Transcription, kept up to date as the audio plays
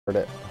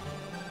it.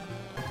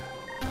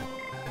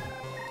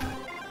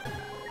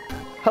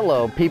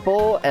 Hello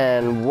people,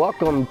 and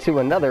welcome to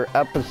another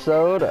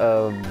episode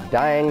of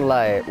Dying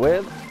Light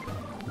with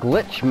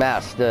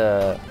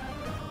GlitchyMaster.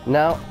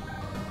 Now,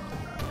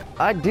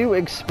 I do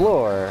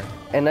explore,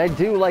 and I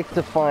do like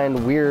to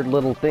find weird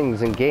little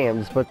things in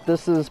games, but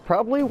this is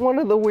probably one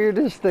of the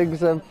weirdest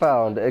things I've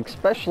found,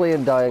 especially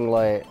in Dying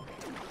Light.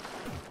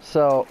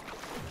 So,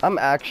 I'm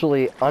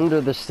actually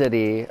under the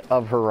city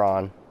of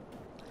Haran.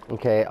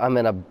 Okay, I'm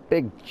in a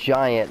big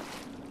giant,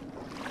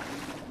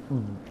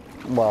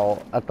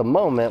 well, at the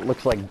moment,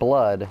 looks like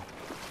blood.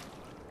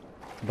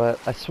 But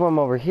I swim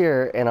over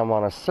here and I'm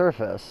on a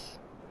surface.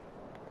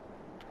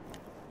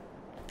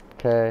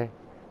 Okay,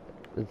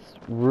 it's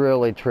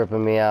really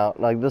tripping me out.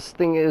 Like, this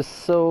thing is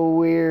so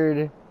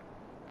weird.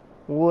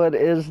 What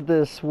is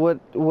this? What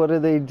are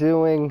they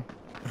doing?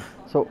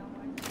 So,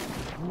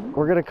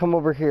 we're gonna come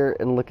over here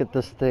and look at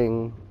this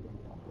thing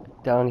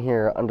down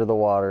here under the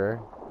water.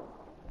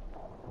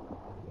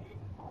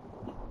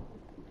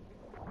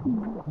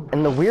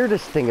 And the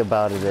weirdest thing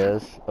about it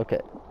is,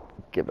 okay,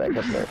 get back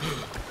up there,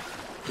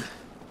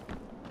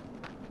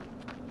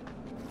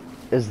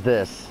 is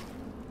this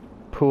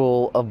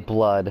pool of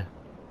blood.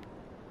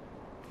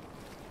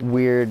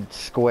 Weird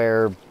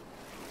square.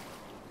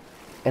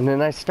 And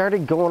then I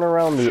started going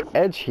around the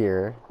edge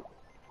here,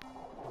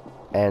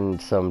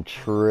 and some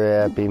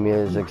trippy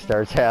music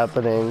starts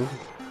happening.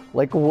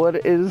 Like,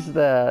 what is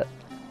that?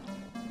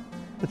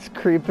 It's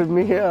creeping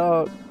me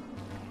out.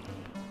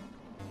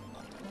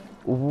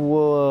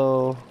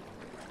 Whoa.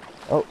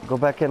 Oh, go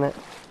back in it.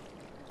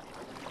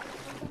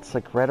 It's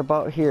like right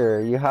about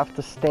here. You have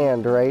to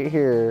stand right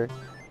here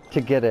to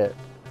get it.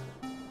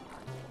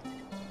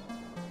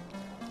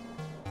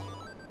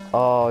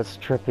 Oh, it's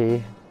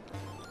trippy.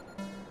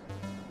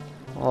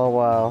 Oh,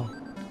 wow.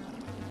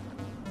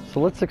 So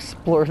let's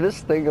explore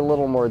this thing a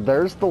little more.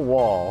 There's the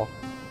wall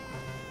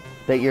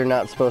that you're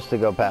not supposed to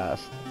go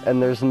past.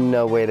 And there's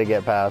no way to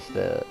get past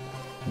it.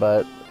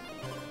 But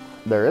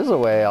there is a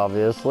way,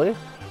 obviously.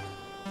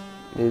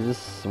 You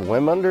just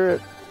swim under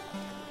it.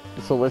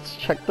 So let's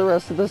check the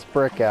rest of this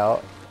brick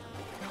out.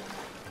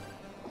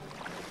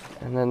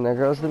 And then there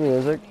goes the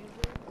music.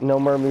 No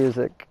more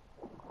music.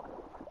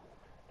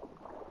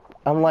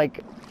 I'm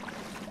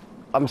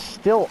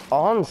still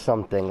on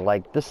something.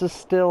 Like, this is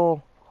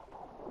still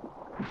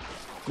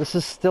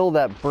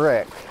that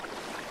brick.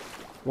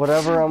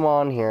 Whatever I'm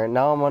on here.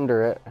 Now I'm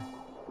under it.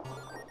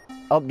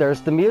 Oh,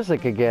 there's the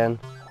music again.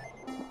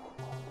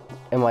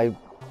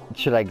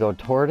 Should I go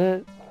toward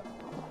it?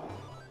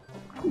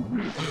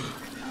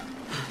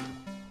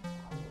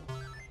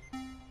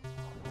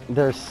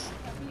 There's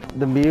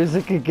the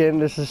music again.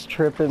 This is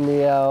tripping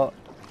me out.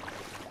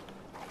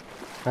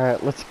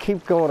 Alright, let's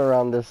keep going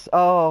around this.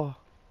 Oh,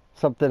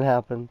 something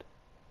happened.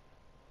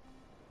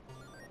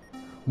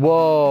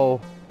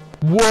 Whoa.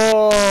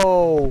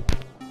 Whoa.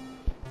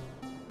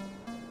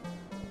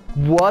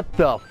 What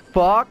the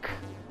fuck?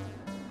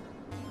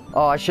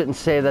 Oh, I shouldn't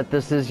say that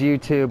this is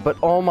YouTube, but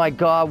oh my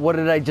god, what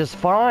did I just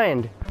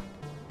find?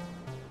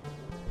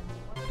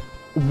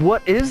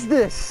 What is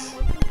this?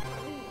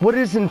 What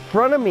is in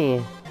front of me?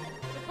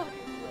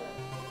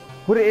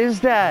 What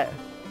is that?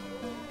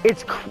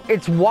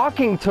 It's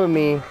walking to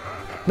me.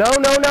 No,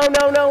 no, no,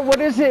 no, no. What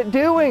is it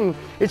doing?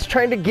 It's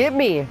trying to get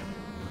me.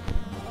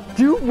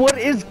 Dude, what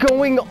is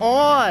going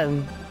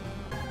on?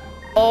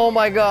 Oh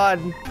my god.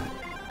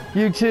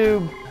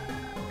 YouTube.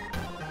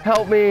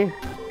 Help me.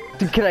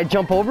 Dude, can I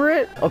jump over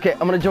it? Okay, I'm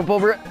gonna jump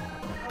over it.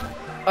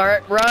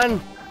 Alright,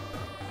 run.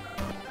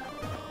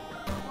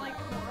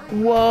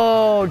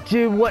 Whoa,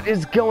 dude, what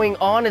is going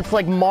on? It's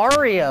like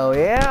Mario,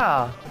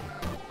 yeah.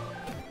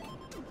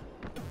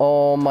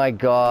 Oh my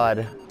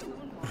god.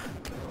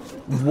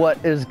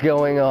 What is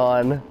going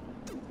on?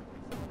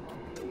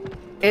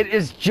 It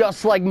is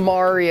just like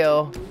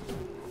Mario.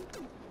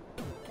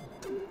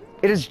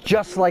 It is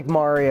just like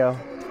Mario.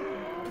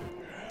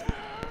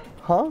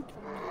 Huh?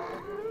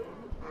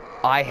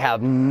 I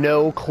have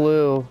no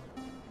clue.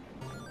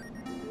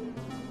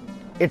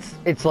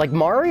 It's like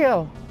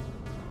Mario.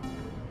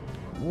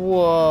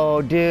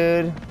 Whoa,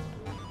 dude.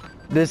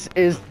 This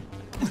is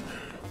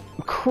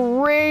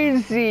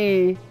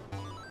crazy.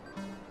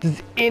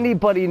 Does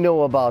anybody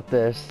know about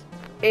this?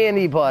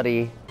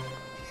 Anybody?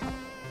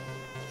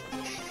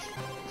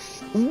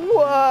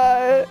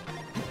 What?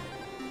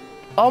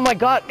 Oh my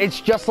god,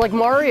 it's just like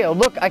Mario.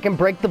 Look, I can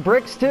break the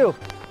bricks too.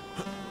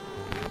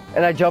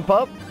 And I jump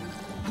up.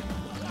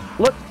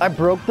 Look, I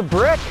broke the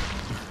brick.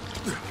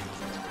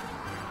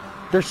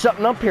 There's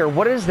something up here.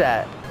 What is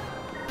that?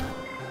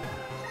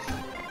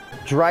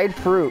 Dried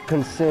fruit,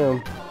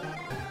 consume.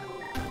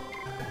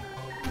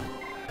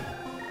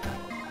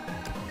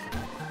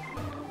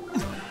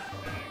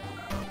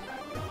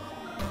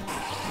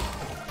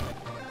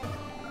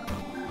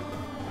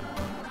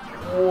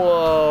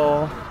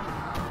 Whoa.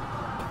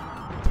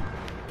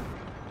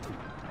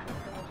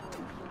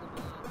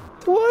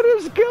 What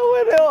is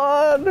going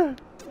on?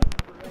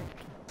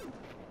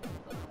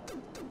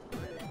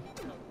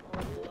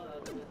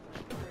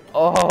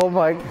 Oh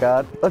my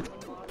god. Let's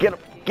get him,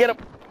 get him,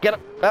 get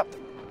him. Up.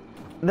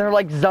 They're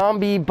like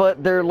zombie,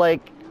 but they're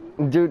like,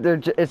 dude,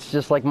 it's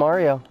just like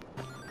Mario.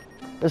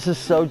 This is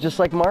so just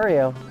like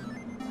Mario.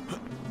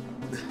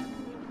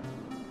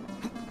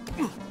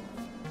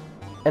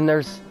 And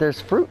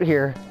there's fruit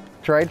here.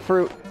 Dried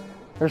fruit.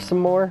 There's some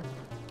more.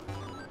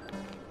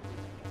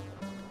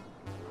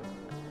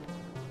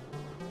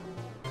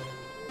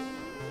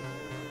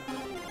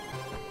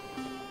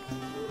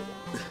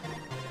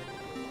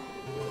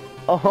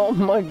 Oh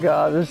my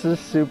god, this is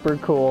super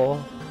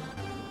cool.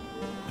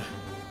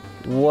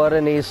 What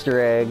an Easter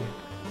egg.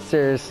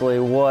 Seriously,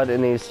 what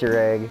an Easter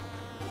egg.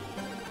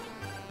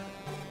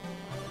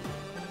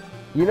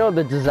 You know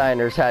the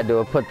designers had to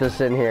have put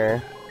this in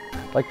here.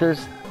 Like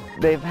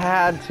they've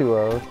had to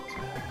have.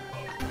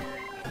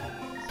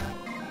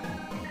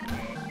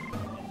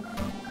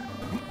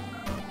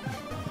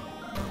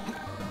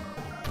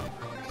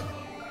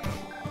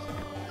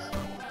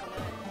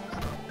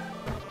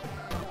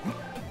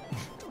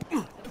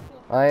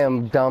 I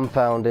am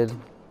dumbfounded.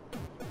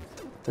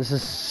 This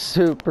is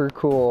super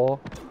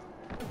cool.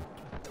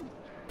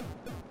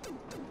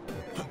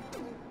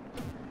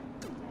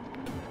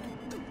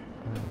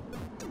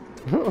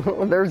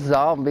 They're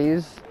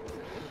zombies.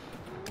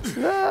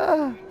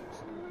 Ah.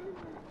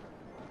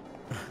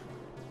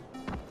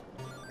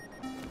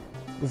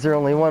 Is there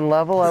only one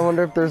level? I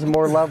wonder if there's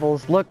more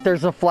levels. Look,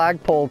 there's a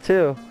flagpole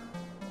too.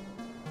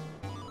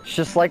 It's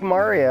just like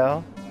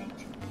Mario.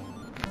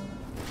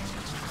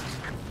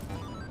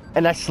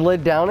 And I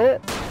slid down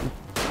it?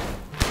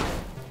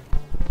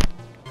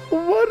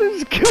 What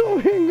is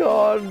going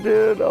on,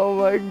 dude? Oh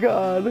my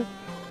god.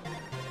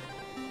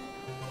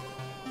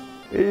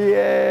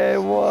 Yay,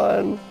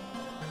 won.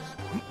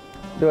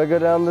 Do I go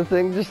down the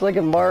thing just like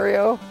in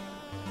Mario?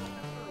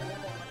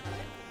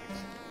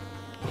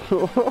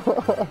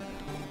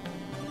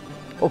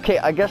 Okay,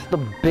 I guess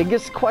the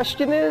biggest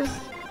question is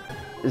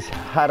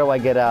how do I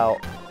get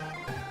out?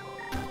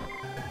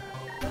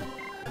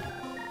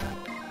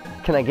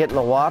 Can I get in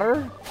the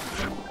water?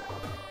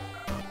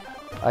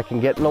 I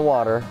can get in the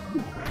water.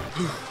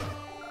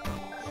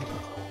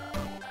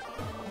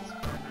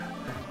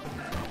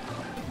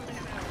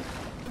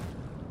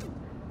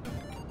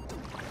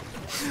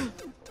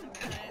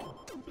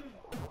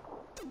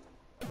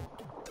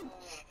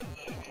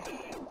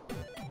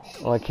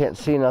 Oh, I can't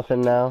see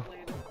nothing now.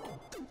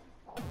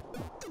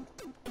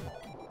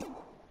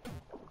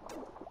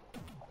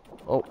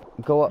 Oh,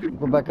 go up,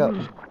 go back up.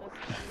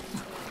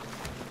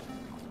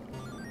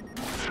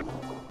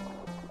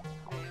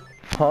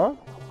 Huh?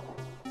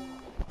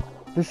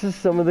 This is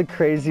some of the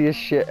craziest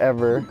shit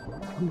ever.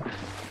 Oh,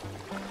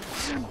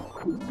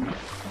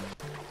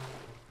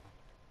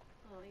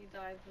 you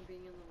died from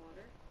being in the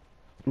water?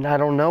 And I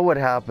don't know what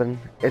happened.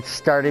 It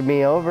started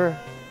me over.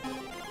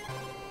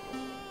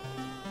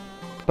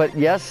 But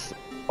yes,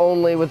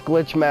 only with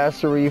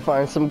GlitchMaster where you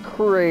find some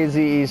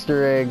crazy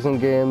Easter eggs in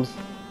games.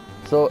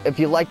 So if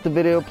you liked the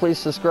video, please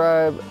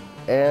subscribe.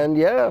 And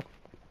yeah,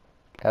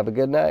 have a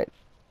good night.